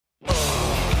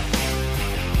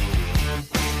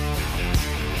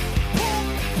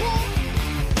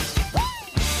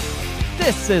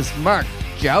This is Mark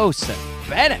Joseph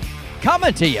Bennett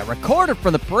coming to you, recorded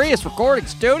from the Prius Recording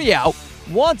Studio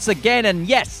once again. And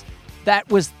yes, that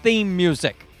was theme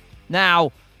music.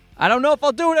 Now, I don't know if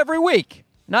I'll do it every week,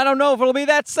 and I don't know if it'll be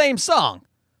that same song,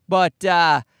 but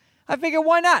I figured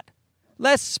why not?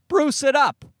 Let's spruce it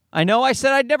up. I know I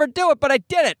said I'd never do it, but I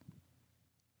did it.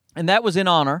 And that was in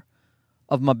honor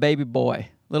of my baby boy,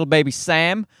 little baby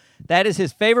Sam. That is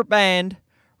his favorite band,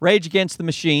 Rage Against the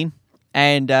Machine.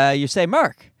 And you say,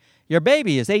 Mark, your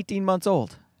baby is 18 months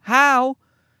old. How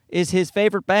is his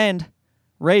favorite band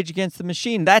Rage Against the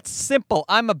Machine? That's simple.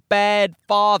 I'm a bad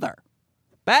father.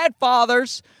 Bad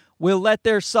fathers will let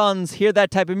their sons hear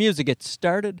that type of music. It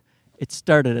started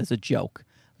as a joke.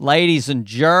 Ladies and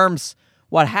germs,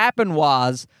 what happened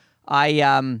was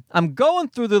I'm going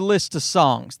through the list of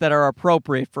songs that are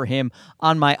appropriate for him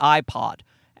on my iPod.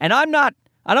 And I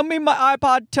don't mean my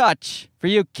iPod Touch for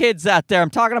you kids out there. I'm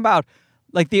talking about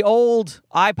like the old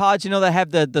iPods, that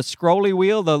have the scrolly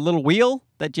wheel, the little wheel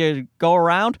that you go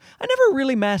around. I never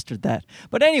really mastered that.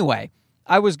 But anyway,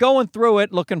 I was going through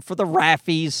it looking for the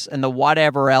Raffies and the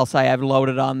whatever else I have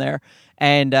loaded on there.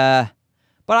 And but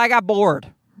I got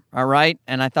bored, all right?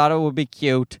 And I thought it would be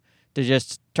cute to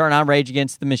just turn on Rage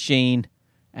Against the Machine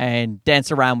and dance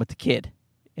around with the kid,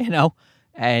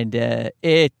 And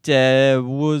it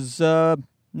was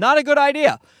not a good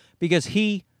idea because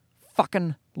he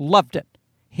fucking loved it.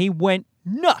 He went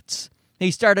nuts. He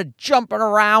started jumping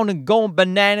around and going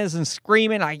bananas and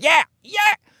screaming like, yeah,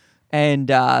 yeah.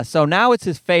 And so now it's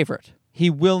his favorite. He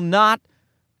will not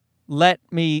let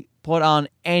me put on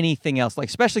anything else, like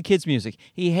especially kids' music.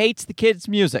 He hates the kids'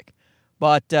 music.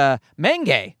 But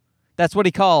Menge, that's what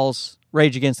he calls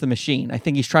Rage Against the Machine. I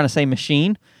think he's trying to say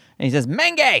machine. And he says,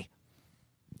 Menge!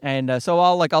 And so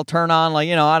I'll turn on,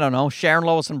 I don't know, Sharon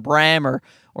Lois and Bram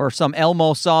or some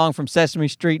Elmo song from Sesame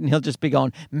Street, and he'll just be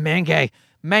going, Menge,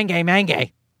 Menge,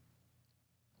 Menge.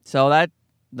 So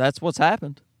that's what's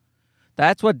happened.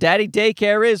 That's what Daddy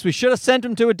Daycare is. We should have sent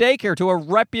him to a daycare, to a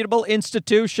reputable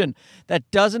institution that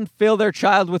doesn't fill their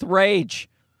child with rage.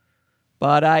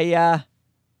 But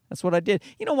that's what I did.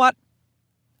 You know what?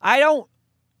 I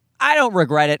don't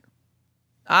regret it.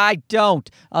 I don't.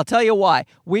 I'll tell you why.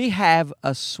 We have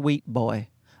a sweet boy,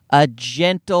 a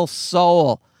gentle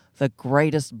soul, the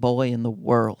greatest boy in the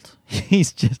world. But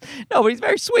he's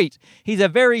very sweet. He's a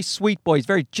very sweet boy. He's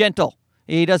very gentle.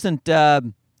 He doesn't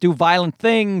do violent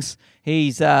things.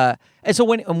 And so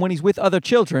when he's with other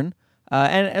children,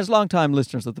 and as longtime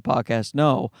listeners of the podcast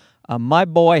know, my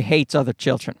boy hates other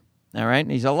children. All right?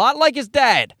 He's a lot like his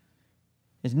dad.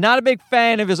 He's not a big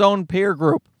fan of his own peer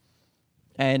group.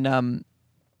 And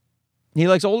he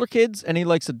likes older kids and he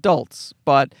likes adults.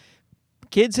 But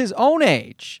kids his own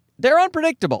age, they're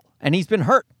unpredictable. And he's been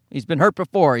hurt. He's been hurt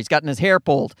before. He's gotten his hair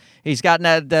pulled. He's gotten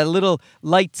that little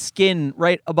light skin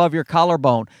right above your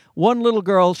collarbone. One little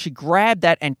girl, she grabbed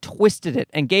that and twisted it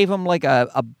and gave him like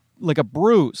a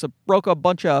bruise. It broke a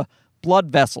bunch of blood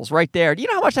vessels right there. Do you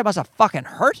know how much that must have fucking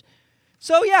hurt?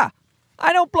 So yeah,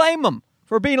 I don't blame him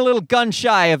for being a little gun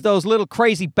shy of those little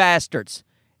crazy bastards.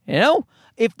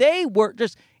 If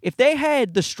they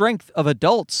had the strength of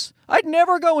adults, I'd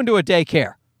never go into a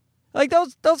daycare. Like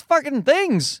those fucking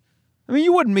things. I mean,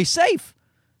 you wouldn't be safe.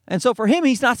 And so for him,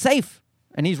 he's not safe.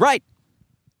 And he's right.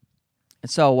 And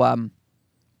so,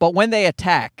 but when they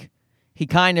attack, he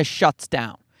kind of shuts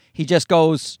down. He just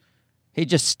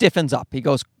stiffens up.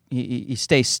 He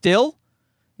stays still,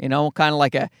 kind of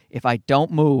like if I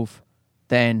don't move,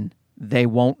 then they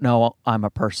won't know I'm a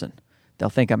person. They'll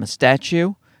think I'm a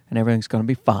statue and everything's going to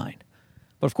be fine.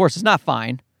 But of course, it's not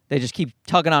fine. They just keep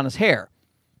tugging on his hair.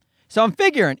 So I'm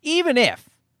figuring, even if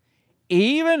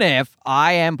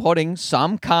I am putting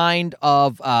some kind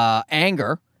of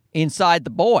anger inside the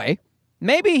boy,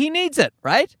 maybe he needs it,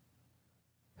 right?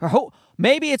 Or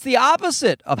maybe it's the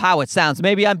opposite of how it sounds.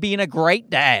 Maybe I'm being a great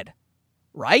dad,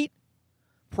 right?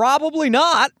 Probably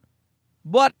not,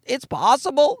 but it's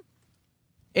possible.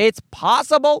 It's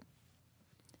possible.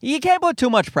 You can't put too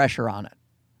much pressure on it.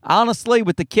 Honestly,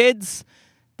 with the kids,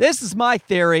 this is my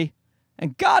theory,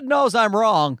 and God knows I'm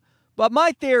wrong, but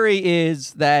my theory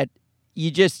is that you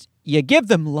give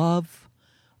them love.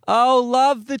 Oh,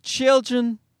 love the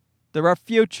children. They're our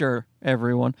future,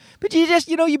 everyone. But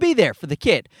you be there for the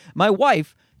kid. My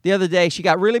wife, the other day, she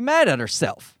got really mad at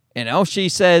herself. She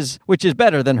says, which is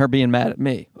better than her being mad at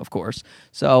me, of course.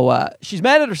 So she's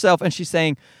mad at herself, and she's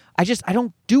saying, I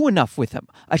don't do enough with him.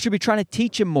 I should be trying to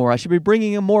teach him more. I should be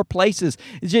bringing him more places.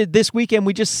 This weekend,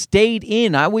 we just stayed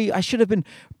in. I should have been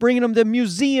bringing him to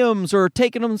museums or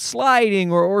taking him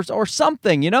sliding or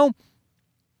something,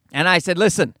 And I said,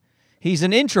 listen, he's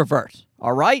an introvert,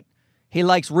 all right? He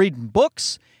likes reading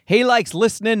books. He likes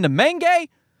listening to Menge.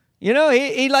 You know,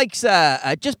 he likes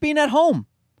just being at home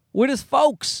with his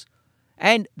folks.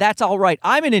 And that's all right.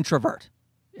 I'm an introvert.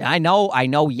 I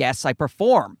know, yes, I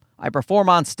perform. I perform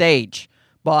on stage.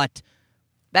 But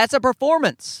that's a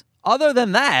performance. Other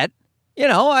than that, you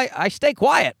know, I stay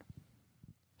quiet.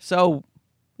 So,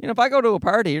 you know, if I go to a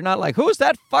party, you're not like, who's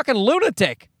that fucking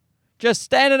lunatic just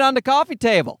standing on the coffee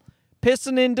table,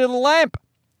 pissing into the lamp?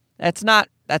 That's not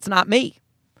me.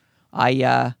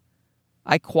 I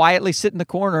quietly sit in the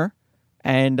corner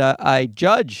and I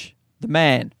judge the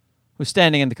man who's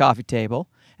standing at the coffee table,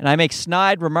 and I make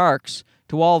snide remarks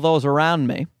to all those around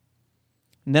me.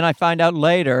 And then I find out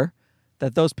later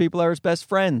that those people are his best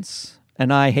friends,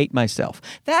 and I hate myself.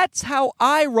 That's how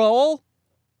I roll.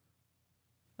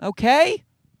 Okay?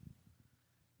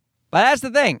 But that's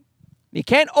the thing. You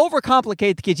can't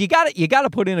overcomplicate the kids. You got to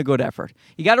put in a good effort.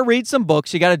 You got to read some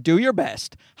books. You got to do your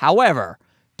best. However,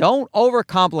 don't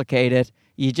overcomplicate it.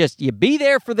 You be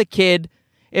there for the kid.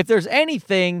 If there's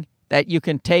anything that you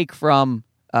can take from,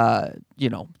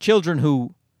 children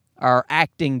who are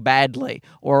acting badly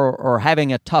or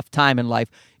having a tough time in life,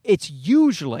 it's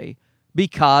usually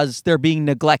because they're being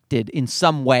neglected in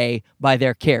some way by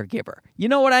their caregiver. You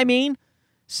know what I mean?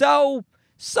 So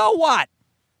what?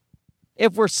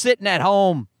 If we're sitting at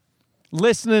home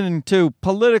listening to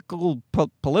politically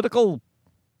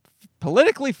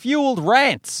fueled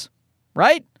rants,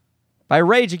 right? By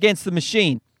Rage Against the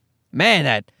Machine.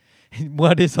 Man,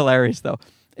 what is hilarious, though,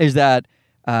 is that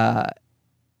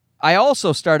I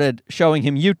also started showing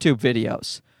him YouTube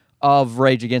videos of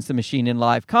Rage Against the Machine in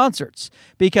live concerts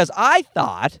because I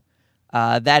thought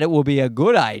that it would be a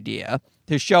good idea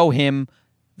to show him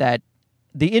that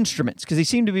the instruments, because he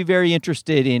seemed to be very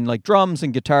interested in like drums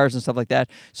and guitars and stuff like that.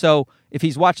 So if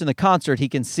he's watching the concert, he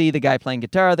can see the guy playing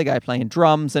guitar, the guy playing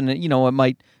drums, and, you know, it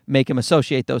might make him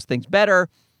associate those things better.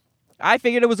 I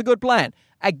figured it was a good plan.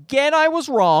 Again, I was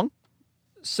wrong.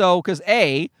 So, because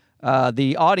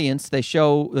the audience, they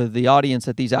show the audience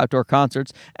at these outdoor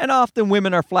concerts, and often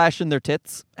women are flashing their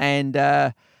tits, and,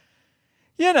 but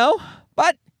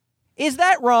is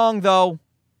that wrong, though?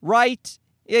 Right?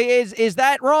 Is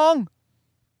that wrong?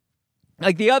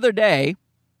 Like the other day,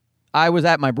 I was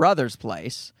at my brother's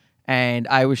place, and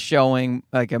I was showing,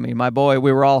 my boy,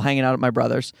 we were all hanging out at my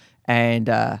brother's, and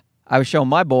I was showing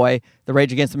my boy the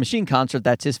Rage Against the Machine concert.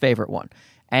 That's his favorite one.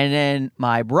 And then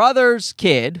my brother's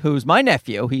kid, who's my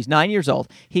nephew, he's 9 years old,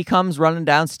 he comes running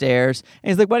downstairs, and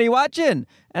he's like, what are you watching?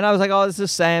 And I was like, oh, this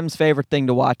is Sam's favorite thing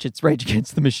to watch. It's Rage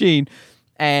Against the Machine.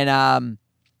 And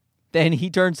then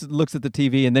he turns, looks at the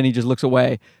TV, and then he just looks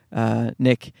away,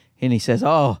 Nick, and he says,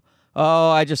 oh,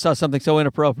 I just saw something so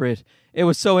inappropriate. It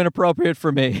was so inappropriate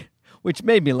for me, which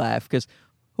made me laugh, because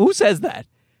who says that?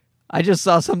 I just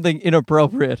saw something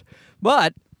inappropriate.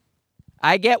 But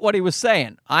I get what he was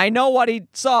saying. I know what he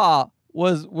saw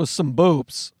was some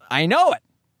boobs. I know it.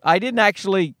 I didn't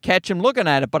actually catch him looking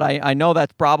at it, but I know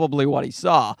that's probably what he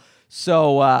saw.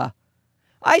 So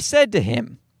I said to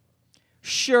him,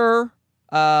 sure,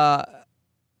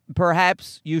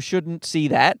 perhaps you shouldn't see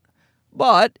that,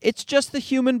 but it's just the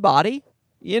human body.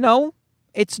 You know,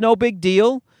 it's no big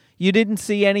deal. You didn't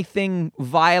see anything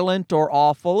violent or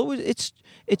awful. It's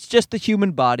just the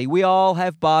human body. We all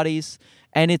have bodies,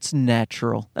 and it's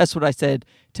natural. That's what I said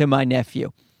to my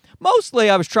nephew. Mostly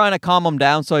I was trying to calm him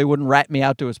down so he wouldn't rat me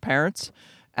out to his parents.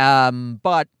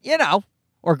 But,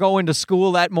 or go into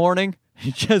school that morning,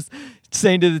 just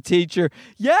saying to the teacher,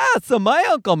 yeah, so my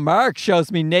Uncle Mark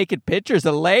shows me naked pictures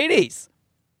of ladies.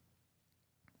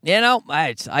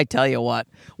 I tell you what,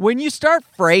 when you start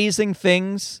phrasing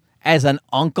things as an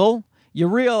uncle, you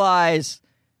realize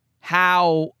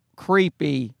how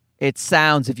creepy it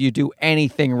sounds if you do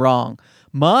anything wrong.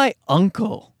 My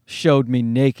uncle showed me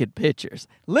naked pictures.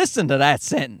 Listen to that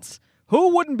sentence.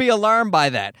 Who wouldn't be alarmed by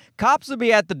that? Cops would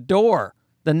be at the door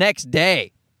the next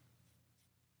day.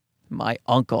 My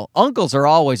uncle. Uncles are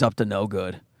always up to no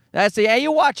good.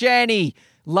 You watch any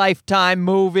Lifetime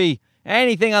movie,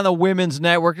 anything on the Women's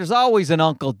Network, there's always an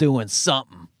uncle doing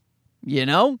something. You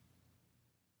know?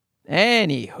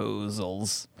 Any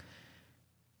hoozles.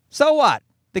 So what?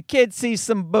 The kid sees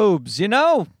some boobs,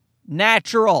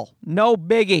 Natural. No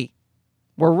biggie.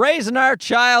 We're raising our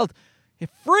child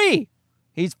free.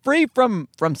 He's free from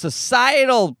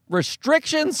societal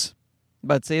restrictions.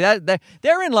 But see,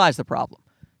 therein lies the problem.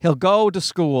 He'll go to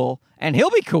school, and he'll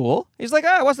be cool. He's like,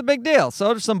 what's the big deal? So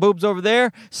there's some boobs over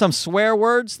there, some swear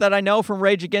words that I know from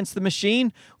Rage Against the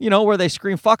Machine, where they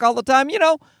scream fuck all the time.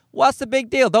 What's the big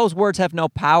deal? Those words have no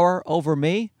power over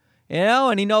me,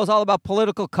 and he knows all about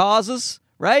political causes,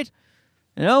 right?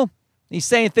 He's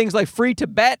saying things like free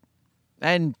Tibet,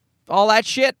 and all that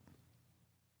shit.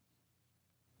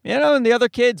 You know, and the other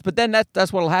kids, but then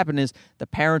that's what'll happen is the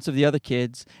parents of the other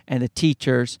kids and the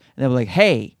teachers, and they'll be like,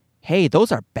 hey,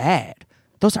 those are bad.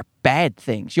 Those are bad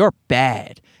things. You're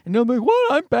bad. And they'll be like,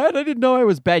 what? I'm bad? I didn't know I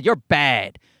was bad. You're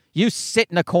bad. You sit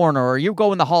in a corner, or you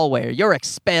go in the hallway, or you're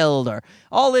expelled, or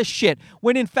all this shit.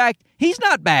 When in fact, he's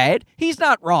not bad. He's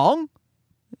not wrong.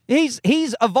 He's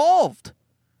evolved.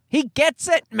 He gets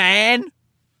it, man.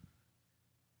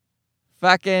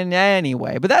 Fucking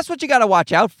anyway. But that's what you got to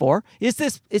watch out for. It's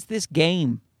this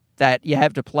game that you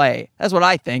have to play. That's what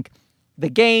I think. The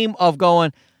game of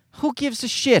going, who gives a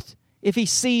shit if he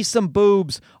sees some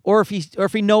boobs, or if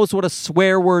he knows what a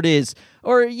swear word is,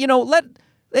 or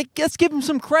let's give him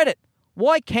some credit.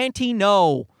 Why can't he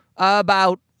know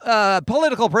about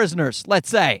political prisoners? Let's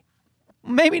say,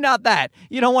 maybe not that.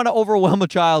 You don't want to overwhelm a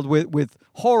child with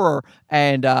horror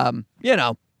and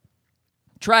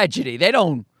tragedy.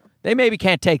 They maybe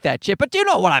can't take that shit, but you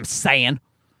know what I'm saying.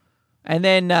 And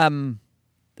then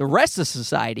the rest of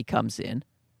society comes in.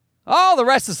 Oh, the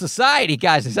rest of society,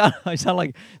 guys. I sound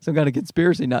like some kind of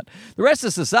conspiracy nut. The rest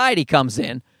of society comes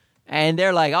in, and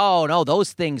they're like, oh, no,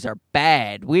 those things are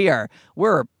bad. We're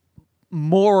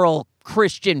moral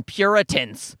Christian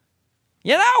Puritans.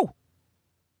 You know?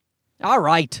 All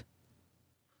right,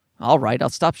 I'll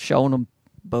stop showing them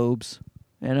boobs,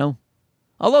 you know?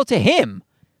 Although to him,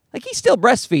 like, he's still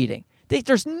breastfeeding.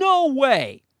 There's no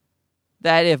way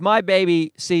that if my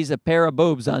baby sees a pair of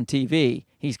boobs on TV,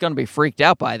 he's going to be freaked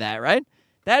out by that, right?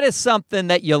 That is something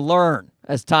that you learn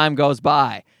as time goes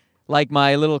by. Like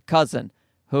my little cousin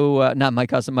who, not my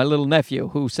cousin, my little nephew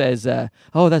who says,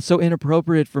 oh, that's so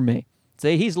inappropriate for me.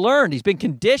 See, he's learned. He's been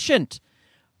conditioned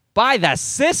by the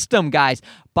system, guys,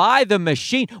 by the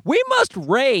machine. We must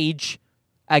rage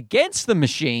against the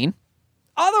machine.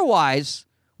 Otherwise,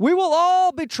 we will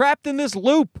all be trapped in this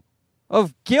loop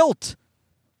of guilt,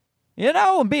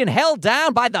 and being held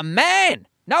down by the man.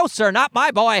 No, sir, not my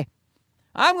boy.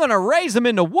 I'm going to raise him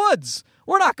in the woods.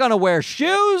 We're not going to wear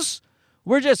shoes.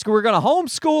 We're going to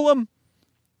homeschool him.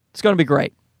 It's going to be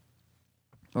great.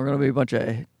 We're going to be a bunch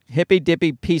of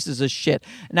hippy-dippy pieces of shit.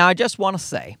 Now, I just want to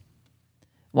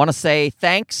say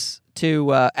thanks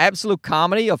to Absolute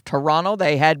Comedy of Toronto.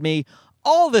 They had me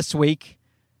all this week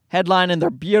headlining their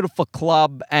beautiful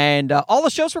club, and all the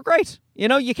shows were great.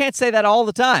 You can't say that all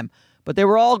the time, but they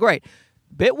were all great.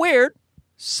 Bit weird.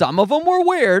 Some of them were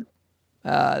weird.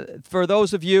 For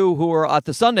those of you who are at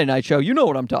the Sunday night show, you know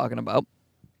what I'm talking about.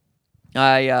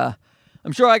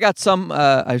 I'm sure I got some,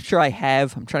 I'm sure I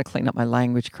have. I'm trying to clean up my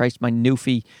language. Christ, my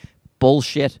newfie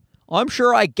bullshit. I'm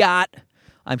sure I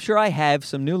have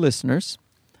some new listeners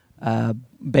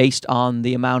based on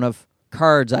the amount of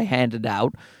cards I handed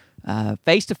out.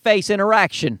 Face-to-face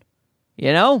interaction.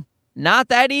 Not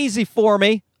that easy for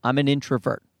me. I'm an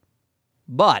introvert.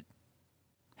 But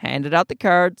handed out the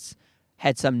cards,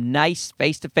 had some nice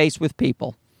face-to-face with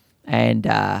people. And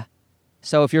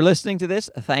so if you're listening to this,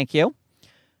 thank you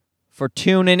for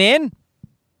tuning in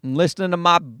and listening to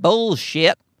my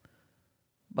bullshit.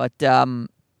 But the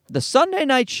Sunday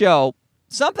night show,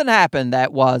 something happened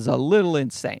that was a little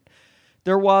insane.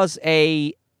 There was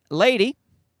a lady.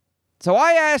 So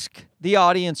I ask the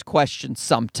audience questions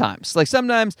sometimes. Like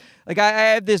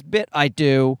I have this bit I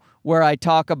do where I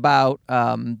talk about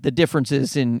the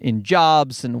differences in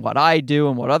jobs and what I do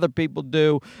and what other people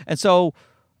do. And so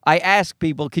I ask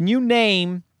people, can you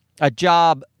name a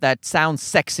job that sounds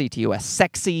sexy to you? A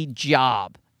sexy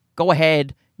job. Go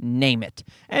ahead, name it.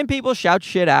 And people shout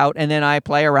shit out, and then I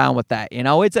play around with that.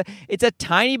 It's a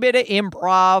tiny bit of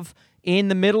improv in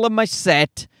the middle of my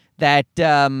set that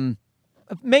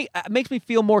makes me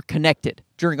feel more connected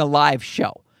during a live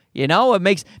show. It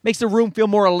makes the room feel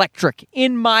more electric,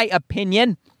 in my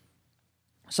opinion.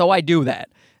 So I do that.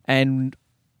 And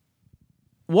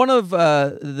one of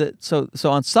so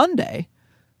on Sunday,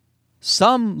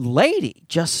 some lady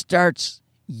just starts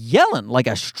yelling like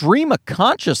a stream of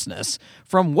consciousness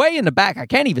from way in the back. I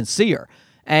can't even see her.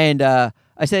 And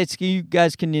I said, you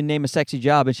guys, can you name a sexy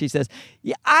job? And she says,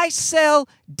 yeah, I sell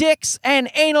dicks and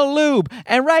anal lube.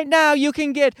 And right now you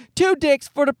can get 2 dicks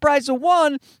for the price of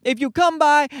 1 if you come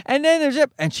by. And then there's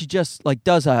and she just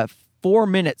does a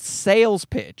 4-minute sales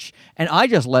pitch. And I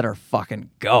just let her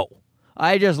fucking go.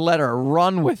 I just let her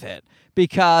run with it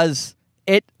because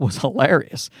it was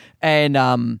hilarious. And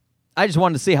I just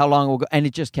wanted to see how long it will go. And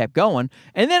it just kept going.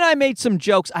 And then I made some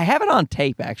jokes. I have it on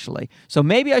tape, actually. So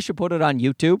maybe I should put it on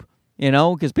YouTube.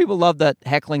 Because people love that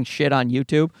heckling shit on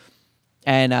YouTube.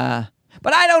 And,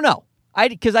 but I don't know.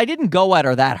 Because I didn't go at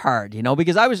her that hard,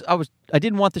 because I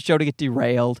didn't want the show to get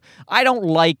derailed. I don't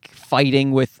like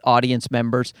fighting with audience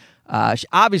members.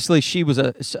 Obviously, she was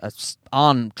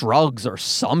on drugs or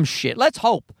some shit. Let's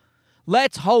hope.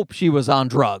 Let's hope she was on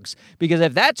drugs, because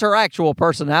if that's her actual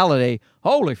personality,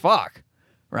 holy fuck,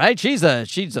 right? She's a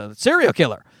serial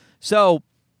killer. So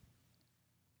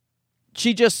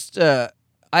she just,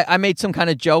 I made some kind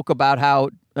of joke about how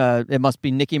it must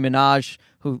be Nicki Minaj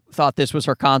who thought this was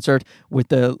her concert with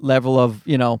the level of,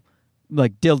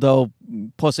 like dildo,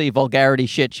 pussy, vulgarity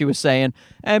shit she was saying.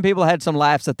 And people had some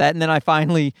laughs at that. And then I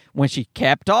finally, when she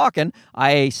kept talking,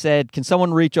 I said, can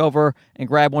someone reach over and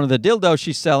grab one of the dildos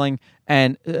she's selling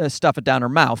and stuff it down her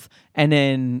mouth? And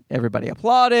then everybody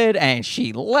applauded, and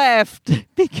she left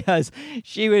because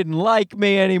she wouldn't like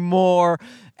me anymore.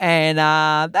 And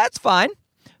that's fine.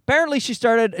 Apparently, she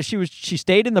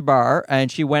stayed in the bar, and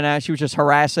she went out. She was just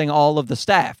harassing all of the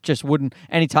staff. Just wouldn't,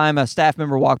 anytime a staff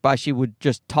member walked by, she would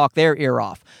just talk their ear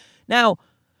off. Now,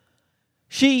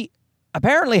 she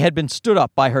apparently had been stood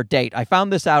up by her date. I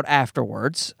found this out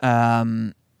afterwards,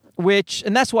 and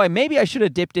that's why maybe I should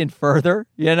have dipped in further.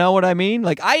 You know what I mean?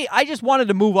 Like, I just wanted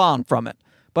to move on from it.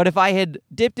 But if I had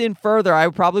dipped in further, I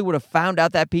probably would have found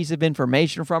out that piece of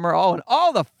information from her. Oh, and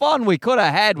all the fun we could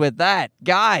have had with that,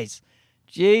 guys.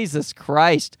 Jesus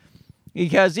Christ.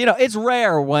 Because, it's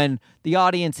rare when the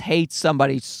audience hates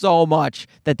somebody so much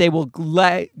that they will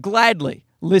gladly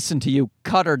listen to you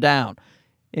cut her down.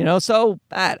 So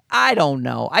I don't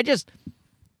know.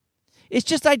 It's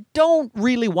just I don't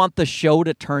really want the show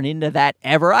to turn into that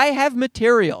ever. I have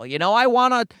material. I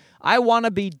want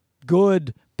to be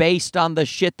good based on the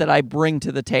shit that I bring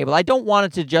to the table. I don't want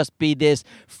it to just be this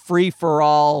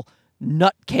free-for-all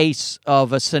nutcase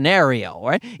of a scenario,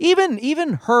 right?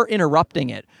 Even her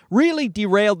interrupting it really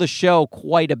derailed the show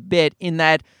quite a bit, in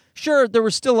that, sure, there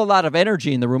was still a lot of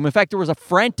energy in the room. In fact, there was a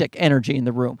frantic energy in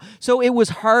the room. So it was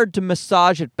hard to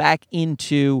massage it back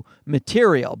into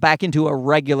material, back into a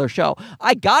regular show.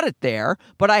 I got it there,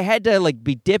 but I had to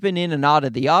be dipping in and out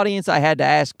of the audience. I had to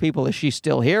ask people, is she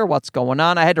still here? What's going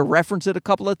on? I had to reference it a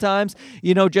couple of times,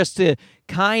 just to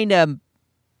kind of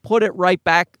put it right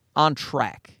back on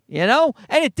track. And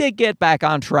it did get back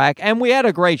on track, and we had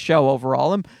a great show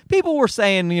overall. And people were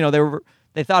saying,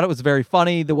 they thought it was very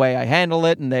funny the way I handled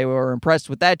it, and they were impressed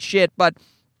with that shit. But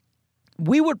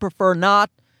we would prefer not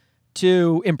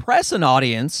to impress an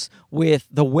audience with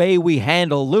the way we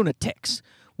handle lunatics.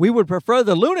 We would prefer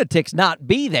the lunatics not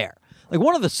be there. Like,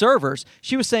 one of the servers,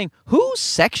 she was saying, whose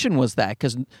section was that?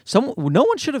 Because no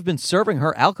one should have been serving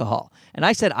her alcohol. And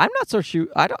I said, I'm not so sure.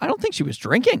 I don't think she was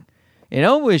drinking.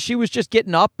 She was just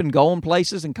getting up and going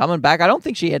places and coming back. I don't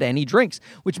think she had any drinks,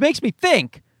 which makes me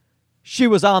think she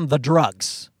was on the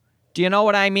drugs. Do you know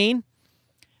what I mean?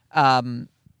 And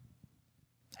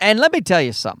let me tell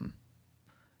you something.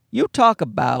 You talk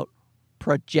about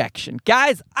projection.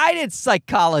 Guys, I did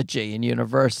psychology in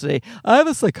university. I have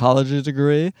a psychology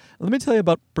degree. Let me tell you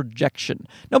about projection.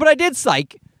 No, but I did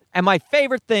psych, and my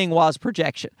favorite thing was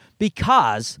projection,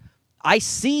 because I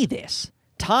see this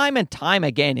time and time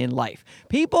again in life.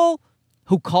 People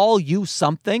who call you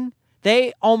something,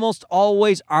 they almost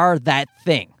always are that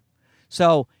thing.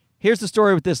 So here's the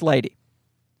story with this lady.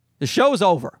 The show's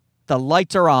over. The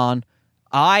lights are on.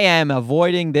 I am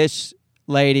avoiding this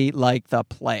lady like the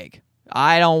plague.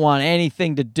 I don't want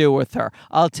anything to do with her.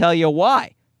 I'll tell you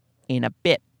why in a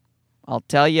bit. I'll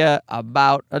tell you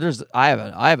about... I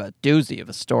have a doozy of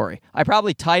a story. I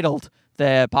probably titled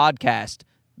the podcast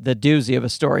The Doozy of a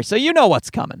Story, so you know what's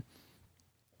coming.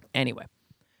 Anyway,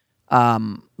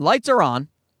 lights are on,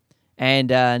 and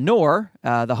Noor,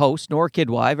 the host, Noor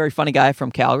Kidwai, very funny guy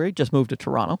from Calgary, just moved to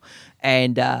Toronto,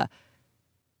 and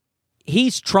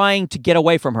he's trying to get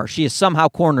away from her. She has somehow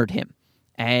cornered him,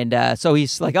 and so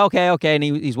he's like, okay, and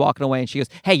he's walking away, and she goes,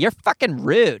 hey, you're fucking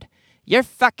rude. You're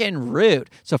fucking rude.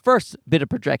 So first bit of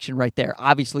projection right there.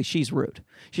 Obviously, she's rude.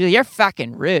 She's like, you're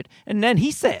fucking rude. And then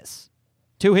he says,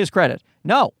 to his credit,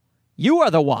 no, you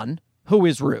are the one who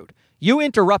is rude. You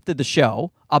interrupted the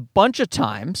show a bunch of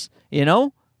times,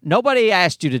 Nobody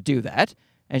asked you to do that.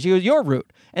 And she goes, you're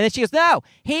rude. And then she goes, no,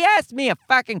 he asked me a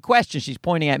fucking question. She's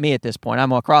pointing at me at this point.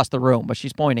 I'm across the room, but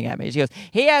she's pointing at me. She goes,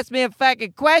 he asked me a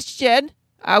fucking question,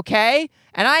 okay?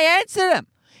 And I answered him.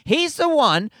 He's the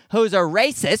one who's a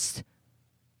racist.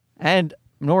 And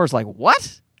Nora's like,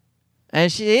 what?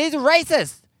 And he's a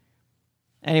racist.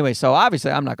 Anyway, so obviously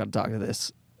I'm not going to talk to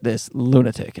this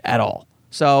lunatic at all.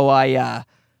 So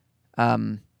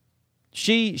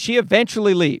she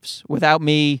eventually leaves without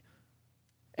me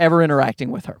ever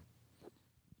interacting with her.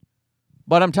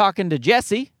 But I'm talking to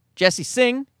Jesse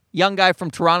Singh, young guy from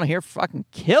Toronto here, fucking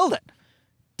killed it.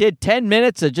 Did 10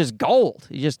 minutes of just gold.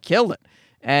 He just killed it.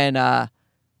 And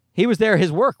he was there.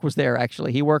 His work was there,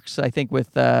 actually. He works, I think,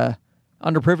 with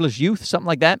underprivileged youth, something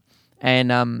like that.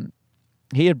 And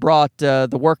he had brought the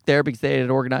work there because they had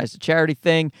organized a charity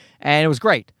thing, and it was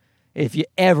great. If you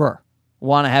ever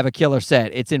want to have a killer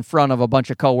set, it's in front of a bunch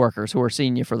of coworkers who are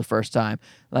seeing you for the first time.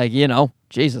 Like,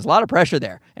 Jesus, a lot of pressure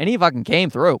there. And he fucking came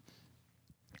through.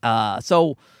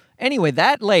 So anyway,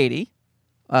 that lady,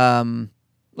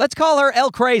 let's call her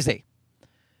El Crazy.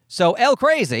 So El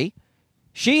Crazy,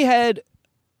 she had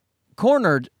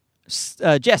cornered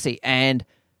Jesse, and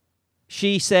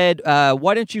she said,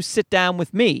 why don't you sit down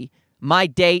with me? My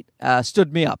date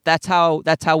stood me up. That's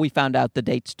how we found out the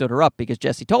date stood her up, because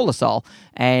Jesse told us all,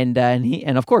 and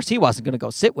of course he wasn't going to go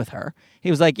sit with her.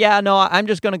 He was like, "Yeah, no, I'm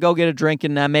just going to go get a drink,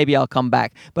 and maybe I'll come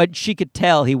back." But she could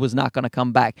tell he was not going to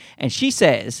come back, and she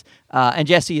says, and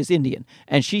Jesse is Indian,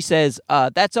 and she says,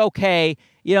 "That's okay.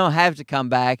 You don't have to come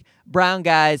back. Brown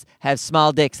guys have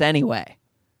small dicks anyway."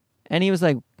 And he was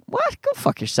like, "What? Go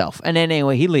fuck yourself." And then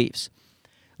anyway, he leaves.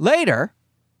 Later,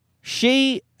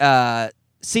 she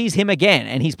sees him again,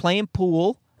 and he's playing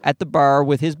pool at the bar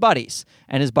with his buddies,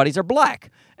 and his buddies are black.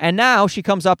 And now she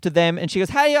comes up to them, and she goes,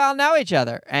 "How do you all know each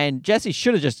other?" And Jesse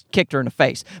should have just kicked her in the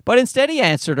face, but instead he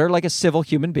answered her like a civil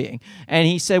human being, and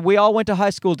he said, "We all went to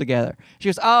high school together." She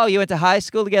goes, "Oh, you went to high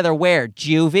school together? Where?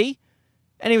 Juvie?"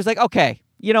 And he was like, "Okay,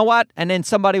 you know what?" And then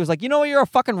somebody was like, "You know what? You're a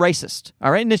fucking racist."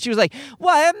 All right? And then she was like,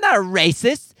 "Well, I'm not a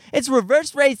racist. It's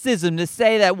reverse racism to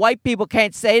say that white people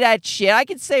can't say that shit. I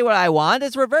can say what I want.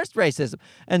 It's reverse racism."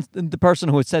 And the person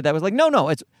who had said that was like, no,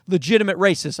 it's legitimate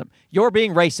racism. You're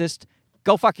being racist.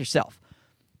 Go fuck yourself.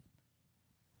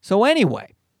 So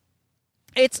anyway,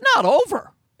 it's not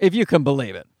over, if you can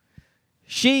believe it.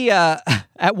 She,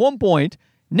 at one point,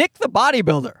 Nick the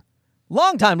bodybuilder,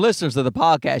 longtime listeners of the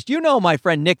podcast, you know my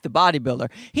friend Nick the bodybuilder.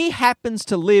 He happens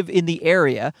to live in the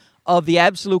area of the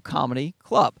Absolute Comedy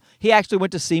Club. He actually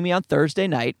went to see me on Thursday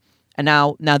night, and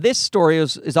now this story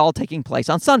is all taking place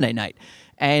on Sunday night.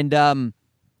 And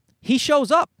he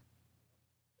shows up,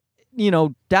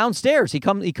 downstairs. He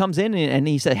comes in and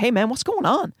he said, "Hey, man, what's going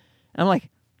on?" And I'm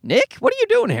like, "Nick, what are you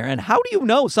doing here? And how do you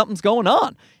know something's going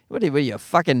on? What are you,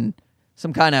 fucking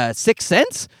some kind of sixth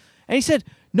sense?" And he said,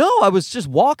 "No, I was just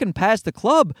walking past the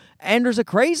club, and there's a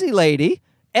crazy lady,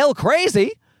 El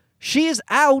Crazy. She is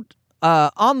out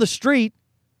on the street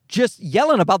just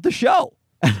yelling about the show."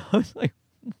 And I was like,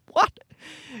 "What?"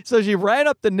 So she ran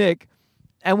up to Nick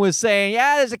and was saying,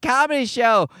 "Yeah, there's a comedy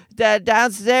show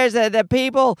downstairs. The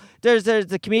people, there's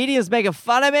the comedians making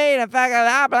fun of me, and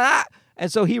blah, blah."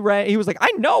 And so he was like,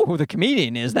 "I know who the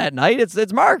comedian is that night.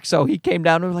 It's Mark." So he came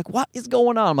down and was like, "What is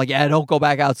going on?" I'm like, "Yeah, don't go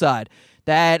back outside.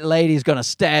 That lady's gonna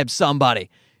stab somebody."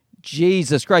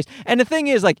 Jesus Christ. And the thing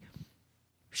is, like,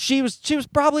 she was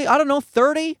probably, I don't know,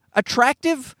 30,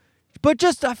 attractive, but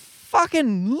just a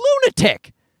fucking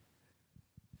lunatic.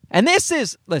 And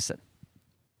listen.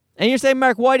 And you're saying,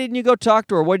 "Mark, why didn't you go talk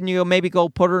to her? Why didn't you maybe go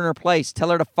put her in her place, tell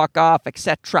her to fuck off,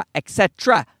 etc.,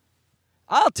 etc.?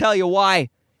 I'll tell you why.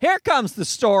 Here comes the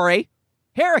story.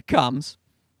 Here it comes.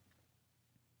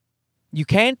 You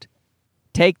can't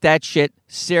take that shit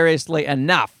seriously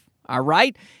enough, all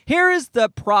right? Here is the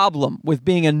problem with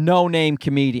being a no-name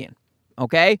comedian,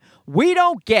 okay? We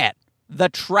don't get the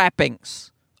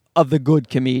trappings of the good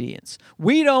comedians.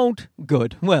 We don't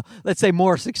let's say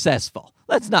more successful.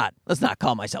 Let's not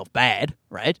call myself bad,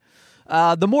 right?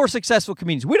 The more successful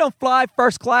comedians. We don't fly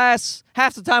first class.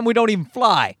 Half the time we don't even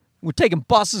fly. We're taking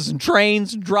buses and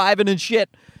trains and driving and shit.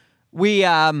 We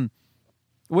don't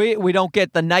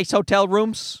get the nice hotel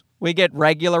rooms. We get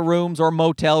regular rooms or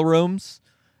motel rooms.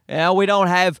 We're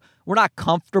not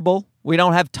comfortable. We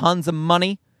don't have tons of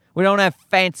money. We don't have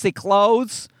fancy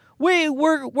clothes.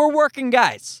 We're working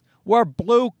guys. We're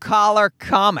blue collar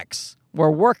comics.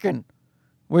 We're working.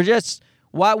 We're just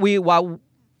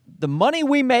the money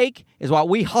we make is what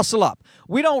we hustle up.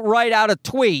 We don't write out a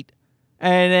tweet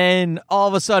and then all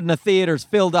of a sudden the theater's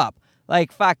filled up.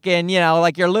 Like fucking,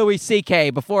 like your Louis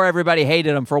C.K. before everybody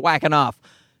hated him for whacking off.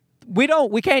 We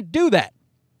can't do that.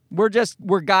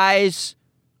 We're guys.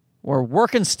 We're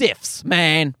working stiffs,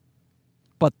 man.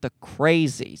 But the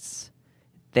crazies,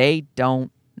 they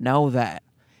don't know that.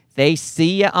 They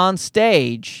see you on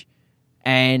stage,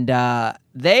 and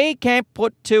they can't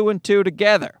put two and two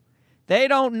together. They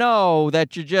don't know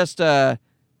that you're just a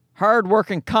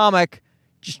hard-working comic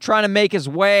just trying to make his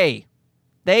way.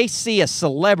 They see a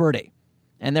celebrity,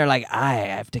 and they're like, "I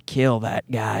have to kill that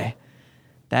guy.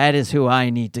 That is who I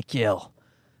need to kill."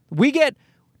 We get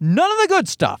none of the good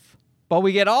stuff, but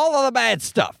we get all of the bad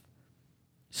stuff.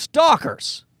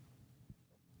 Stalkers.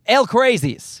 El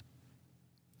Crazies.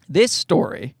 This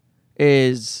story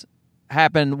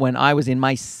happened when I was in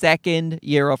my second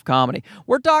year of comedy.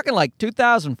 We're talking like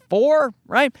 2004,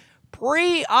 right?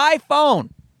 pre-iPhone.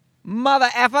 Mother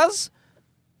effers.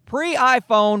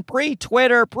 Pre-iPhone,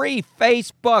 pre-Twitter,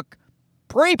 pre-Facebook,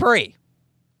 pre.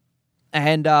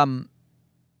 And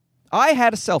I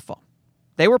had a cell phone.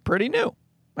 They were pretty new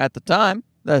at the time.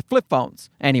 The flip phones,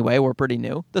 anyway, were pretty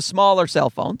new. The smaller cell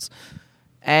phones.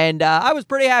 And I was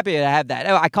pretty happy to have that.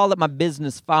 I called it my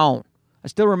business phone. I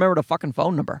still remember the fucking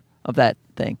phone number of that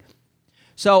thing.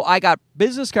 So I got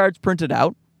business cards printed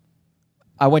out.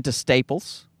 I went to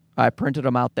Staples. I printed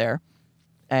them out there.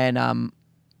 And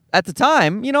at the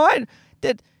time, I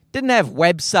didn't have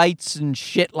websites and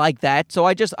shit like that. So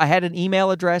I had an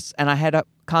email address and I had a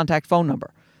contact phone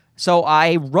number. So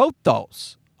I wrote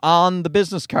those on the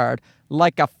business card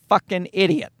like a fucking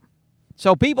idiot.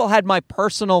 So people had my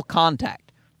personal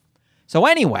contact. So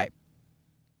anyway,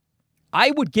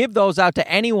 I would give those out to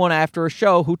anyone after a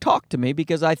show who talked to me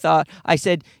because I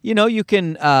said, you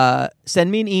can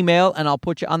send me an email and I'll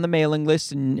put you on the mailing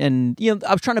list. And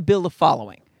I was trying to build a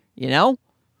following, Not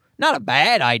a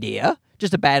bad idea,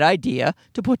 just a bad idea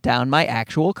to put down my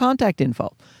actual contact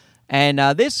info. And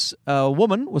this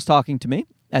woman was talking to me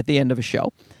at the end of a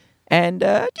show. And,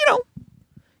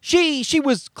 she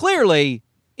was clearly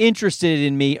interested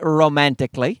in me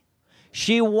romantically.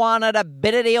 She wanted a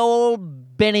bit of the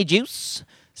old Benny juice.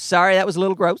 Sorry, that was a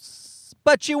little gross.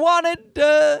 But she wanted,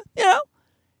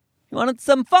 she wanted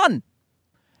some fun.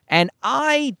 And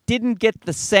I didn't get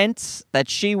the sense that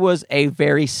she was a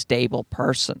very stable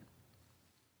person.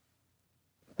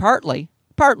 Partly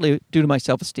due to my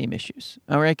self-esteem issues.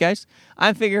 All right, guys?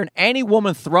 I'm figuring any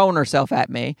woman throwing herself at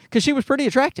me, because she was pretty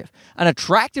attractive. An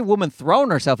attractive woman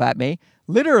throwing herself at me,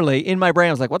 literally in my brain,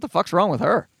 I was like, what the fuck's wrong with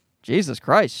her? Jesus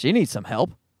Christ, she needs some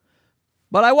help.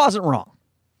 But I wasn't wrong.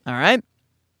 All right?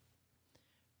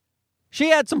 She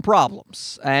had some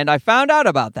problems, and I found out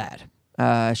about that.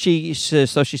 So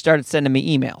she started sending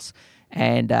me emails,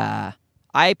 and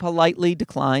I politely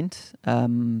declined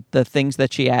the things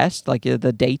that she asked, like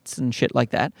the dates and shit like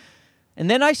that.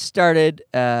 And then I started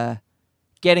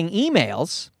getting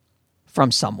emails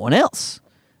from someone else.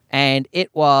 And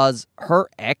it was her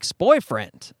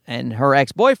ex-boyfriend. And her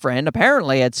ex-boyfriend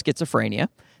apparently had schizophrenia.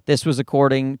 This was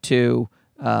according to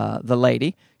the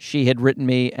lady. She had written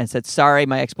me and said, sorry,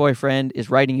 my ex-boyfriend is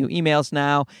writing you emails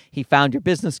now. He found your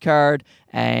business card.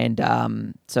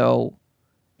 And so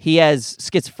he has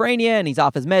schizophrenia and he's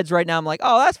off his meds right now. I'm like,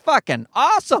 oh, that's fucking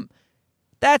awesome.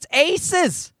 That's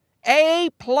aces. A+.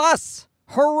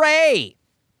 Hooray.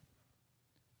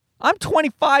 I'm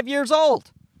 25 years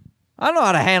old. I don't know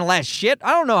how to handle that shit.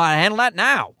 I don't know how to handle that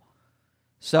now.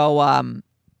 So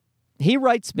he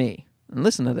writes me, and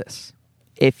listen to this,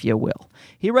 if you will.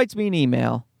 He writes me an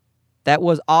email that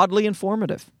was oddly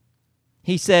informative.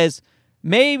 He says,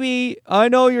 maybe, I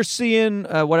know you're seeing,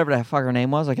 whatever the fuck her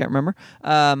name was, I can't remember.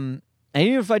 And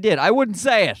even if I did, I wouldn't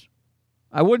say it.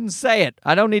 I wouldn't say it.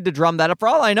 I don't need to drum that up. For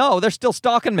all I know, they're still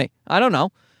stalking me. I don't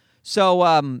know.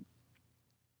 So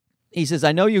he says,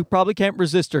 I know you probably can't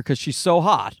resist her because she's so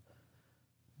hot.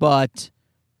 But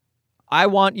I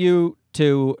want you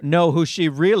to know who she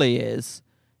really is.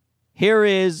 Here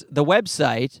is the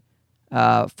website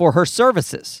for her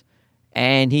services.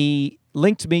 And he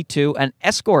linked me to an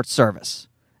escort service.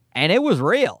 And it was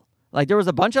real. Like, there was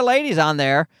a bunch of ladies on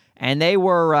there, and they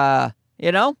were,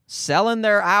 selling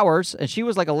their hours. And she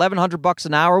was like $1,100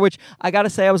 an hour, which I got to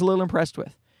say I was a little impressed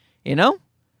with.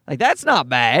 Like, that's not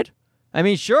bad. I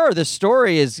mean, sure, this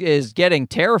story is getting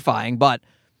terrifying, but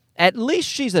at least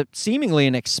she's seemingly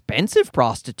an expensive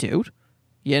prostitute,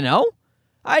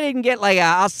 I didn't get like a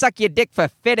I'll suck your dick for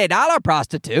 $50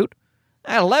 prostitute.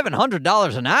 At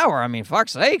 $1,100 an hour, I mean,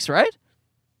 fuck's sakes, right?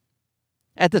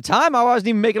 At the time, I wasn't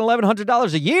even making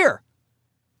 $1,100 a year.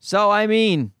 So, I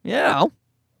mean,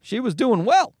 she was doing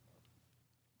well.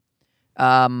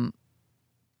 But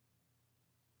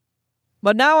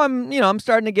now I'm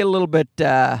starting to get a little bit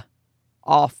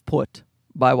off-put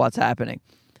by what's happening.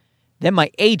 Then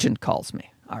my agent calls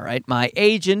me, all right? My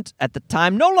agent at the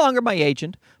time, no longer my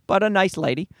agent, but a nice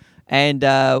lady. And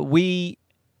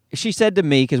she said to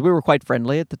me, because we were quite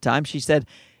friendly at the time, she said,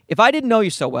 if I didn't know you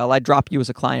so well, I'd drop you as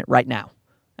a client right now.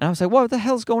 And I was like, what the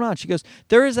hell's going on? She goes,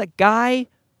 there is a guy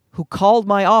who called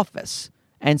my office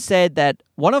and said that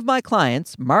one of my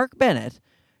clients, Mark Bennett,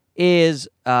 is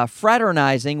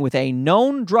fraternizing with a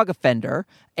known drug offender,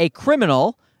 a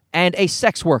criminal, and a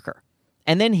sex worker.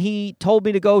 And then he told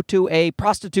me to go to a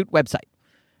prostitute website.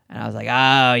 And I was like,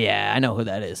 oh, yeah, I know who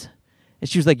that is. And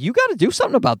she was like, you got to do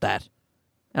something about that.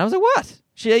 And I was like, what?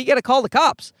 You got to call the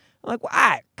cops. I'm like,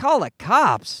 what? Call the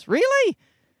cops? Really?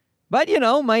 But,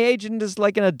 my agent is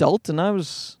like an adult, and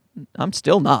I'm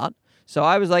still not. So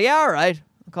I was like, yeah, all right.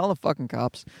 I'll call the fucking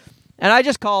cops. And I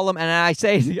just call them, and I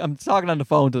say, I'm talking on the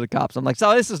phone to the cops. I'm like,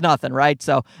 so this is nothing, right?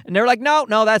 So, and they're like, no,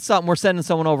 that's something. We're sending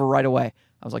someone over right away.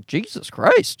 I was like, Jesus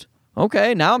Christ.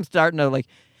 Okay, now I'm starting to like,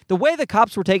 the way the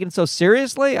cops were taken so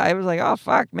seriously, I was like, oh,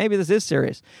 fuck, maybe this is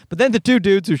serious. But then the two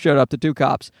dudes who showed up, the two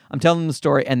cops, I'm telling them the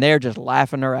story, and they're just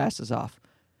laughing their asses off.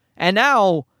 And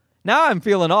now I'm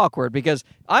feeling awkward because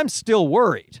I'm still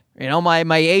worried. You know,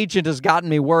 my agent has gotten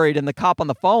me worried, and the cop on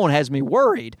the phone has me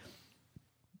worried.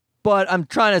 But I'm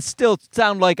trying to still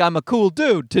sound like I'm a cool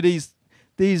dude to these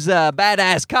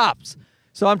badass cops.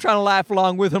 So I'm trying to laugh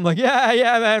along with them like,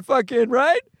 yeah, man, fucking,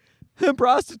 right?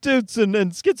 Prostitutes and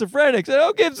schizophrenics.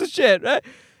 Who gives a shit, right?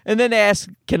 And then they ask,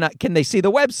 can they see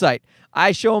the website?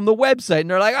 I show them the website, and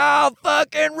they're like, oh,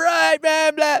 fucking right,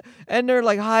 man, blah. And they're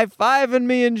like high-fiving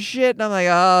me and shit. And I'm like,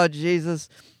 oh, Jesus.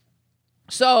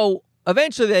 So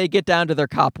eventually they get down to their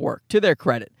cop work, to their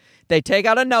credit. They take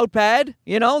out a notepad,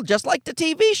 you know, just like the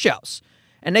TV shows,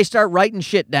 and they start writing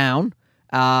shit down.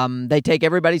 They take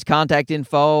everybody's contact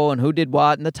info and who did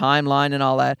what and the timeline and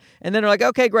all that. And then they're like,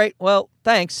 okay, great. Well,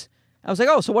 thanks. I was like,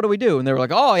 oh, so what do we do? And they were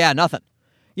like, oh, yeah, nothing.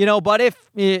 You know, but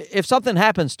if something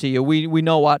happens to you, we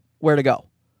know where to go.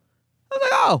 I was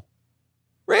like, oh,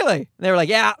 really? And they were like,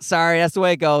 yeah, sorry, that's the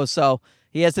way it goes. So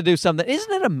he has to do something.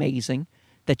 Isn't it amazing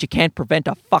that you can't prevent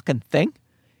a fucking thing?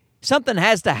 Something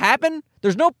has to happen.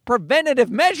 There's no preventative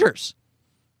measures.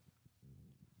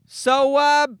 So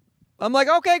I'm like,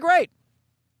 okay, great.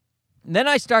 And then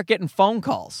I start getting phone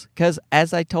calls because,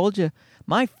 as I told you,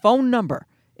 my phone number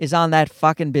is on that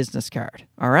fucking business card.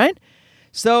 All right?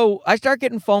 So I start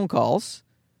getting phone calls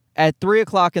at 3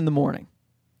 o'clock in the morning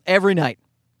every night.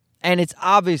 And it's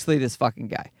obviously this fucking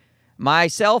guy. My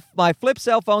flip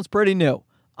cell phone's pretty new.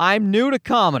 I'm new to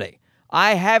comedy.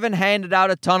 I haven't handed out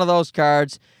a ton of those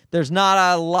cards. There's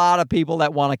not a lot of people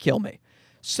that want to kill me.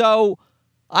 So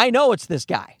I know it's this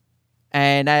guy.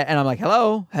 And I'm like,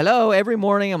 hello, every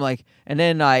morning. I'm like, and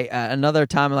then another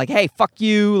time I'm like, hey, fuck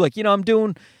you. Like, you know, I'm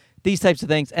doing these types of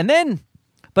things. And then,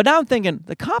 but now I'm thinking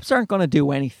the cops aren't going to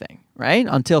do anything, right?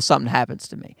 Until something happens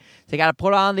to me. They got to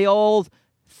put on the old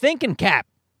thinking cap,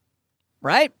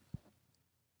 right?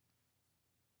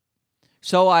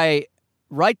 So I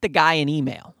write the guy an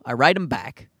email. I write him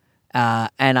back.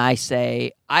 And I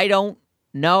say, I don't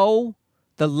know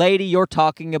the lady you're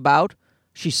talking about.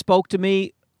 She spoke to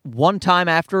me one time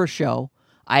after a show.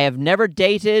 I have never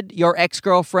dated your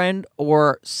ex-girlfriend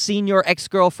or seen your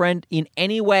ex-girlfriend in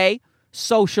any way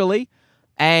socially.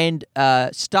 And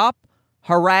stop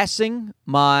harassing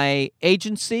my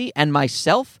agency and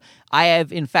myself. I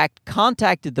have, in fact,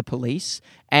 contacted the police,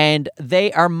 and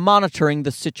they are monitoring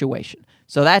the situation.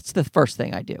 So that's the first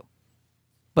thing I do.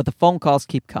 But the phone calls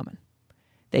keep coming.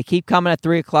 They keep coming at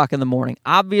 3 o'clock in the morning.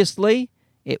 Obviously,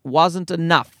 it wasn't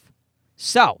enough.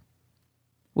 So,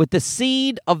 with the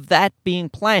seed of that being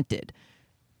planted,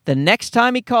 the next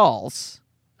time he calls,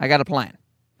 I got a plan.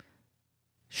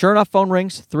 Sure enough, phone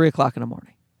rings, 3 o'clock in the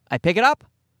morning. I pick it up.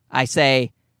 I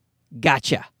say,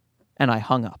 gotcha. And I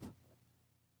hung up.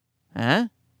 Huh?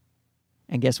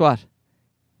 And guess what?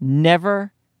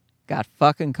 Never got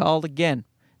fucking called again.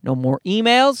 No more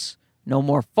emails. No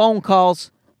more phone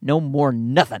calls. No more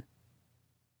nothing.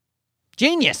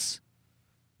 Genius.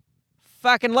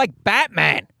 Fucking like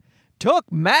Batman.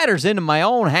 Took matters into my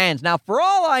own hands. Now, for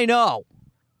all I know,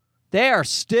 they are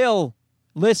still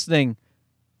listening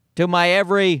to my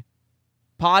every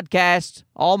podcast,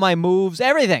 all my moves,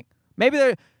 everything. Maybe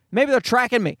they're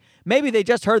tracking me. Maybe they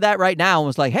just heard that right now and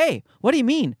was like, hey, what do you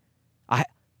mean?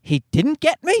 He didn't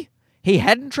get me? He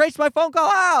hadn't traced my phone call?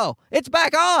 Oh, it's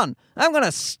back on. I'm going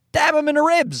to stab him in the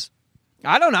ribs.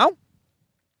 I don't know.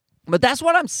 But that's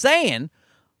what I'm saying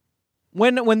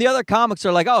when the other comics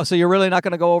are like, oh, so you're really not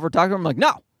going to go over and talk to her? I'm like,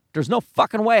 no, there's no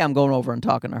fucking way I'm going over and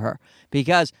talking to her.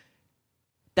 Because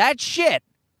that shit,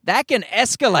 that can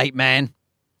escalate, man.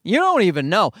 You don't even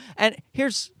know. And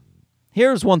here's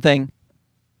one thing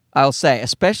I'll say,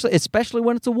 especially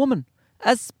when it's a woman.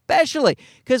 Especially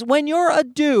because when you're a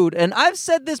dude, and I've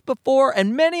said this before,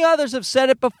 and many others have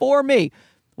said it before me,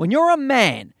 when you're a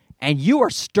man and you are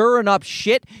stirring up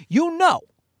shit, you know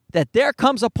that there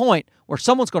comes a point where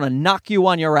someone's going to knock you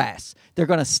on your ass. They're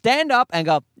going to stand up and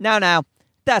go, now,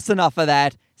 that's enough of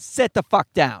that. Sit the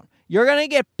fuck down. You're going to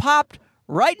get popped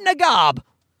right in the gob,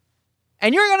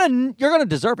 and you're going to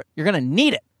deserve it. You're going to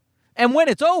need it. And when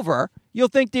it's over, you'll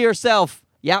think to yourself,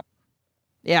 yep,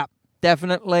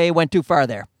 definitely went too far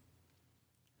there.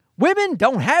 Women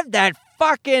don't have that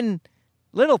fucking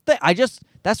little thing.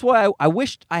 That's why I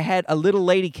wished I had a little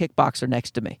lady kickboxer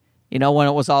next to me, you know, when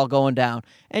it was all going down.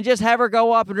 And just have her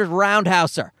go up and just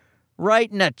roundhouse her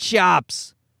right in the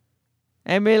chops.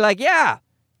 And be like, yeah,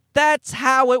 That's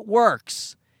how it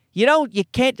works. You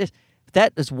can't just,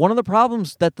 that is one of the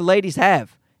problems that the ladies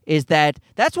have, is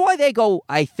that's why they go,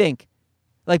 I think,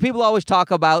 like people always talk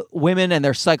about women and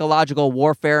their psychological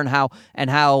warfare and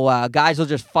how guys will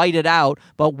just fight it out,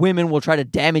 but women will try to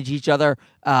damage each other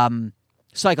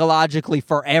psychologically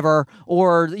forever,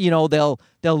 or they'll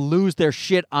lose their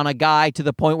shit on a guy to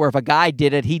the point where if a guy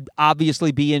did it, he'd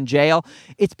obviously be in jail.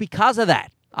 It's because of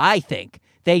that. I think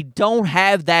they don't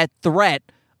have that threat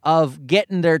of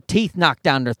getting their teeth knocked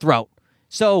down their throat,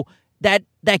 so that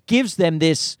gives them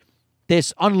this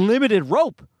unlimited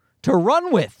rope to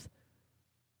run with.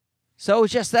 So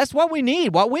it's just, that's what we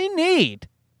need. What we need,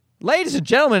 ladies and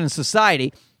gentlemen in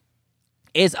society,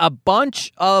 is a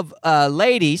bunch of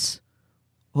lady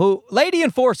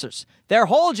enforcers. Their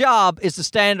whole job is to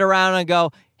stand around and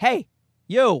go, hey,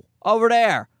 you over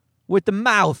there with the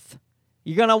mouth,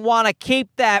 you're going to want to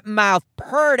keep that mouth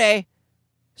purty,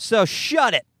 so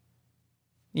shut it.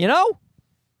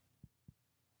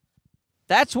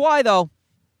 That's why, though,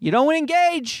 you don't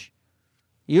engage.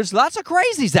 There's lots of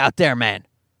crazies out there, man.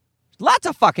 Lots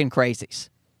of fucking crazies.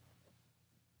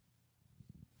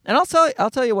 And I'll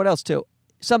tell you what else, too.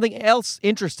 Something else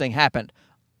interesting happened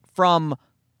from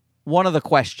one of the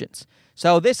questions.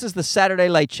 So this is the Saturday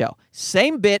Late Show.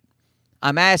 Same bit.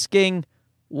 I'm asking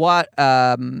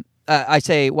I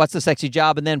say, what's the sexy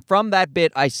job? And then from that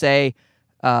bit, I say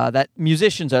that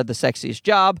musicians are the sexiest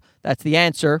job. That's the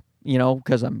answer,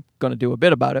 because I'm going to do a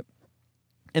bit about it.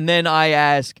 And then I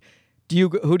ask,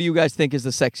 who do you guys think is the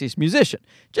sexiest musician?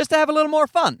 Just to have a little more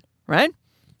fun, right?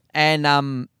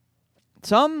 And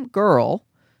some girl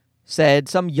said,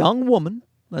 some young woman,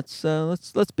 let's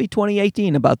be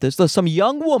 2018 about this. Some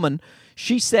young woman,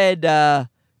 she said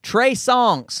Trey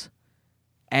Songz.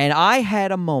 And I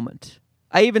had a moment.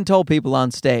 I even told people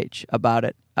on stage about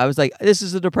it. I was like, this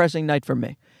is a depressing night for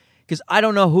me, because I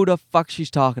don't know who the fuck she's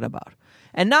talking about.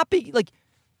 And not be like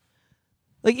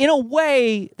in a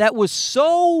way that was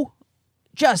so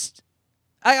just,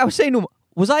 I was saying to him,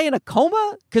 was I in a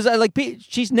coma? Because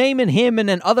she's naming him and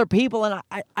then other people, and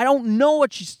I don't know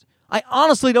what I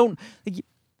honestly don't.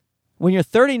 When you're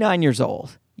 39 years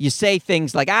old, you say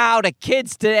things like, the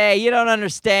kids today, you don't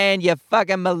understand, you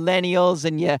fucking millennials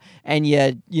and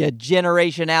you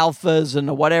generation alphas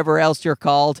and whatever else you're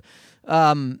called.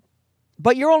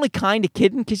 But you're only kind of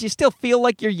kidding because you still feel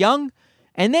like you're young.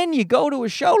 And then you go to a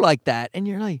show like that and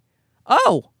you're like,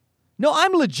 oh, no,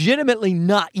 I'm legitimately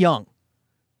not young,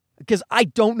 because I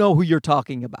don't know who you're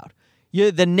talking about.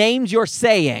 The names you're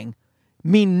saying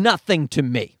mean nothing to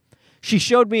me. She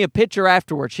showed me a picture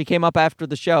afterwards. She came up after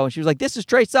the show and she was like, this is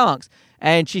Trey Songz.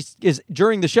 And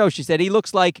during the show, she said, he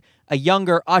looks like a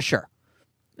younger Usher.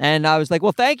 And I was like,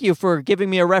 well, thank you for giving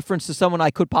me a reference to someone I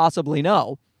could possibly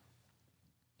know.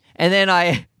 And then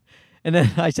I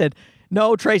said,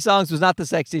 no, Trey Songz was not the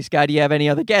sexiest guy. Do you have any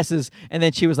other guesses? And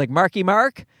then she was like, Marky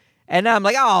Mark. And I'm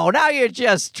like, oh, now you're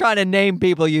just trying to name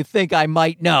people you think I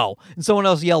might know. And someone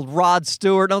else yelled Rod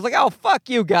Stewart. And I was like, oh, fuck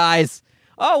you guys.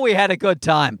 Oh, we had a good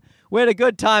time. We had a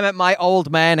good time at my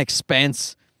old man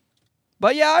expense.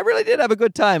 But yeah, I really did have a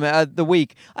good time the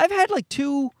week. I've had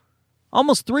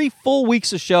almost 3 full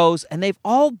weeks of shows, and they've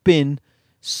all been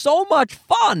so much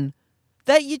fun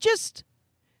that you just,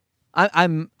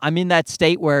 I'm in that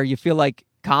state where you feel like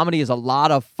comedy is a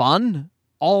lot of fun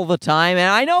all the time. And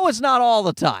I know it's not all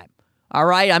the time. All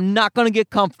right, I'm not going to get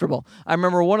comfortable. I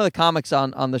remember one of the comics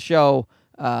on the show,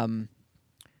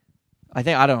 I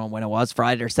don't know when it was,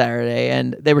 Friday or Saturday,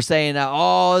 and they were saying,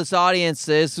 this audience,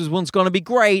 this one's going to be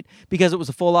great because it was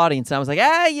a full audience. And I was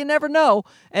like, you never know.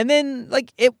 And then,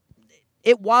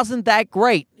 it wasn't that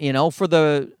great,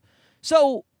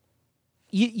 so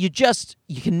you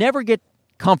can never get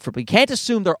comfortable. You can't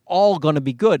assume they're all going to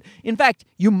be good. In fact,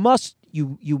 you must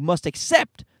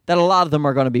accept that a lot of them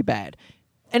are going to be bad.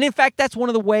 And in fact, that's one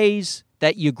of the ways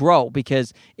that you grow,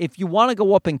 because if you want to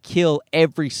go up and kill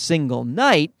every single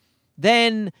night,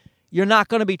 then you're not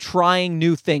going to be trying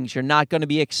new things. You're not going to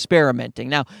be experimenting.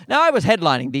 Now I was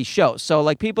headlining these shows,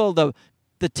 so people, the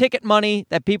ticket money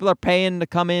that people are paying to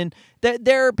come in,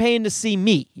 they're paying to see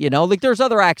me. There's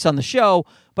other acts on the show,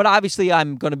 but obviously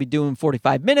I'm going to be doing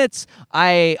 45 minutes.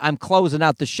 I'm closing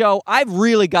out the show. I've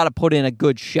really got to put in a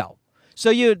good show.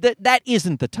 So that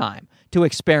isn't the time to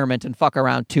experiment and fuck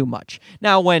around too much.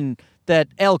 Now, when that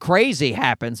El Crazy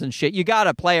happens and shit, you got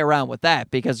to play around with that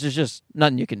because there's just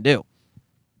nothing you can do.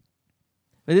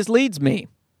 But this leads me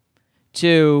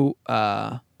to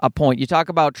a point. You talk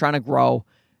about trying to grow,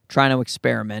 trying to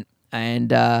experiment,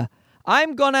 and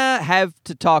I'm going to have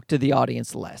to talk to the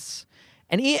audience less.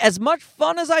 And as much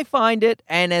fun as I find it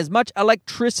and as much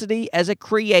electricity as it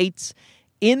creates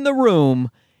in the room,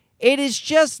 it is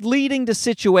just leading to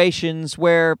situations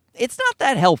where it's not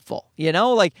that helpful,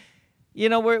 Like,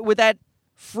 with that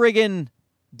friggin'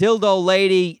 dildo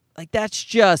lady, like, that's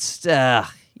just,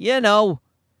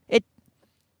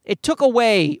 it took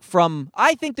away from,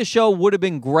 I think the show would have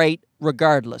been great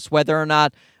regardless, whether or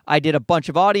not I did a bunch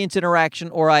of audience interaction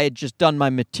or I had just done my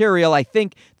material. I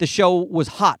think the show was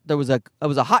hot. It was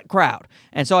a hot crowd.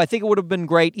 And so I think it would have been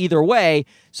great either way.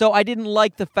 So I didn't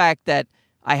like the fact that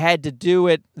I had to do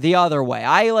it the other way.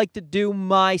 I like to do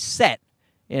my set,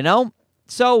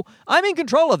 So I'm in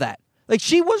control of that. Like,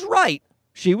 she was right.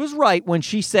 She was right when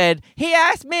she said, he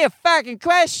asked me a fucking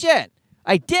question.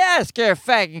 I did ask her a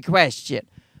fucking question.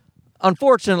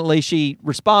 Unfortunately, she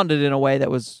responded in a way that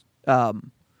was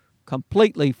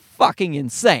completely fucking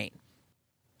insane.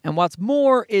 And what's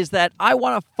more is that I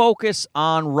want to focus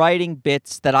on writing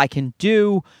bits that I can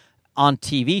do on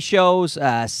TV shows,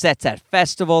 sets at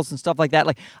festivals and stuff like that.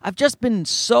 Like, I've just been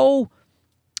so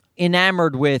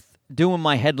enamored with doing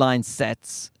my headline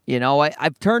sets.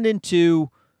 I've turned into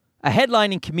a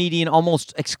headlining comedian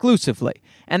almost exclusively.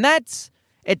 And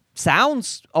it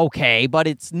sounds okay, but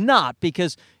it's not,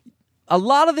 because a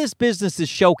lot of this business is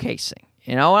showcasing,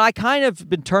 and I kind of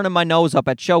been turning my nose up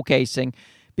at showcasing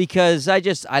because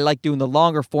I like doing the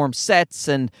longer form sets,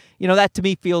 and, that to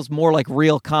me feels more like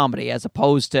real comedy as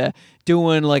opposed to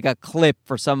doing like a clip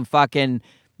for some fucking,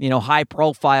 high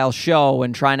profile show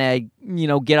and trying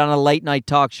to, get on a late night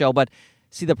talk show. But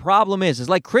see, the problem is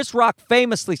like Chris Rock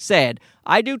famously said,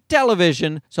 I do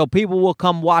television so people will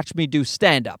come watch me do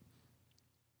stand up.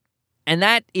 And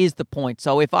that is the point.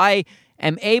 So if I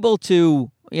am able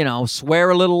to, swear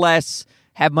a little less,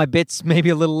 have my bits maybe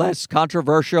a little less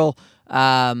controversial,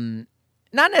 not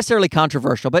necessarily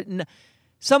controversial, but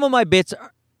some of my bits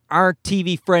aren't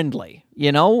TV friendly,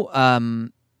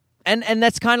 and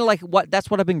that's kind of like that's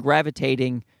what I've been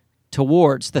gravitating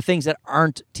towards, the things that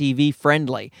aren't TV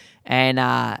friendly, and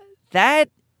that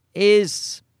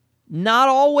is not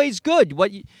always good.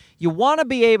 What you want to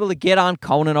be able to get on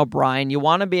Conan O'Brien, you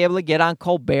want to be able to get on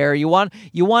Colbert, you want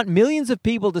millions of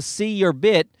people to see your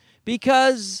bit,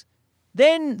 because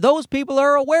then those people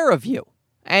are aware of you.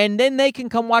 And then they can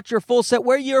come watch your full set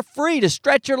where you're free to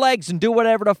stretch your legs and do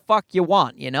whatever the fuck you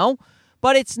want,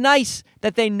 But it's nice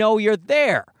that they know you're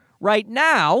there. Right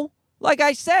now, like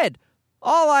I said,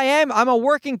 I'm a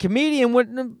working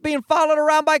comedian being followed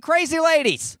around by crazy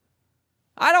ladies.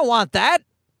 I don't want that.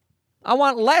 I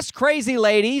want less crazy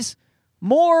ladies,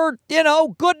 more,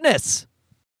 goodness.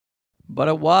 But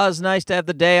it was nice to have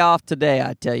the day off today,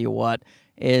 I tell you what.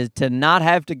 Is to not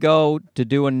have to go to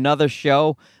do another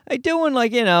show. Doing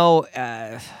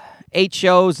 8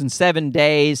 shows in 7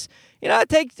 days,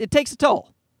 it takes a toll.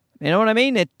 You know what I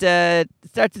mean? It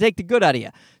starts to take the good out of you.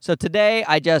 So today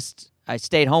I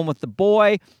stayed home with the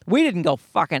boy. We didn't go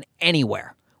fucking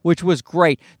anywhere, which was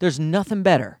great. There's nothing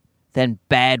better than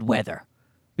bad weather,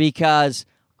 because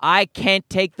I can't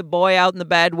take the boy out in the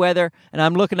bad weather, and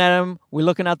I'm looking at him, we're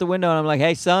looking out the window, and I'm like,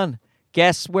 hey, son,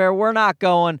 guess where we're not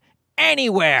going?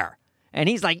 Anywhere. And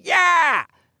he's like, yeah,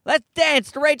 let's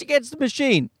dance to Rage Against the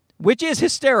Machine, which is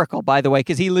hysterical, by the way,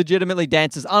 because he legitimately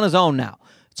dances on his own now.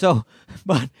 So,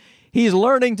 but he's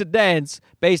learning to dance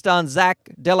based on Zach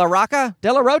De La Rocha?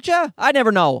 I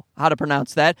never know how to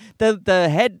pronounce that.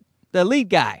 The lead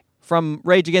guy from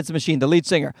Rage Against the Machine, the lead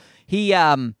singer. He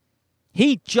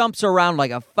jumps around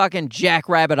like a fucking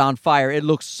jackrabbit on fire. It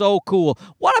looks so cool.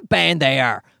 What a band they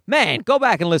are. Man, go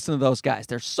back and listen to those guys.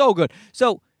 They're so good.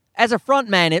 So, as a front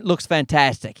man, it looks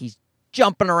fantastic. He's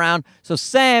jumping around. So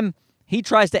Sam, he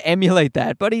tries to emulate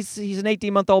that, but he's an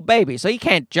 18-month-old baby, so he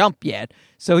can't jump yet.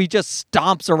 So he just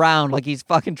stomps around like he's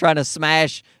fucking trying to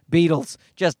smash Beatles.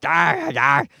 Just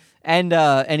and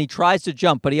he tries to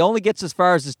jump, but he only gets as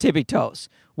far as his tippy toes,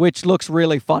 which looks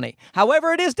really funny.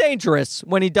 However, it is dangerous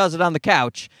when he does it on the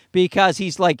couch, because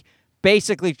he's like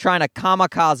basically trying to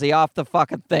kamikaze off the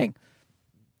fucking thing.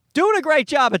 Doing a great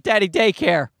job at Daddy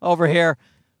Daycare over here.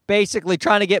 Basically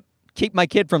trying to keep my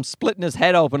kid from splitting his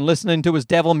head open listening to his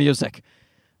devil music.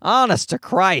 Honest to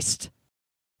Christ.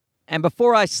 And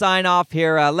before I sign off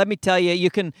here, let me tell you,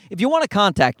 if you want to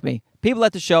contact me, people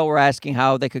at the show were asking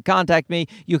how they could contact me.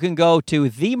 You can go to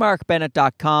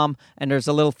themarkbennett.com, and there's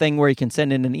a little thing where you can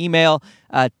send in an email,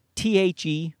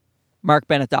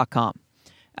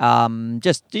 markbennett.com.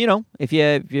 Just, if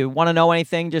you want to know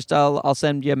anything, just I'll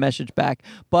send you a message back.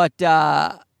 But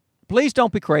please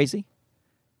don't be crazy.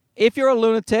 If you're a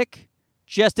lunatic,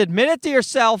 just admit it to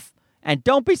yourself and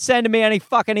don't be sending me any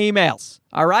fucking emails,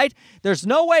 all right? There's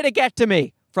no way to get to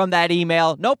me from that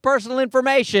email. No personal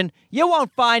information. You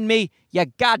won't find me, you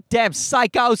goddamn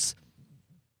psychos.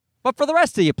 But for the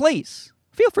rest of you, please,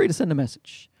 feel free to send a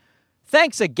message.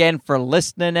 Thanks again for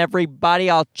listening, everybody.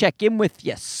 I'll check in with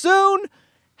you soon.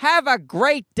 Have a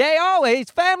great day. Oh, it's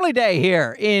Family Day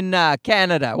here in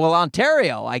Canada. Well,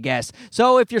 Ontario, I guess.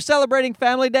 So if you're celebrating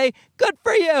Family Day, good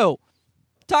for you.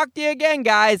 Talk to you again,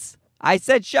 guys. I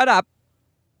said shut up.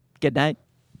 Good night.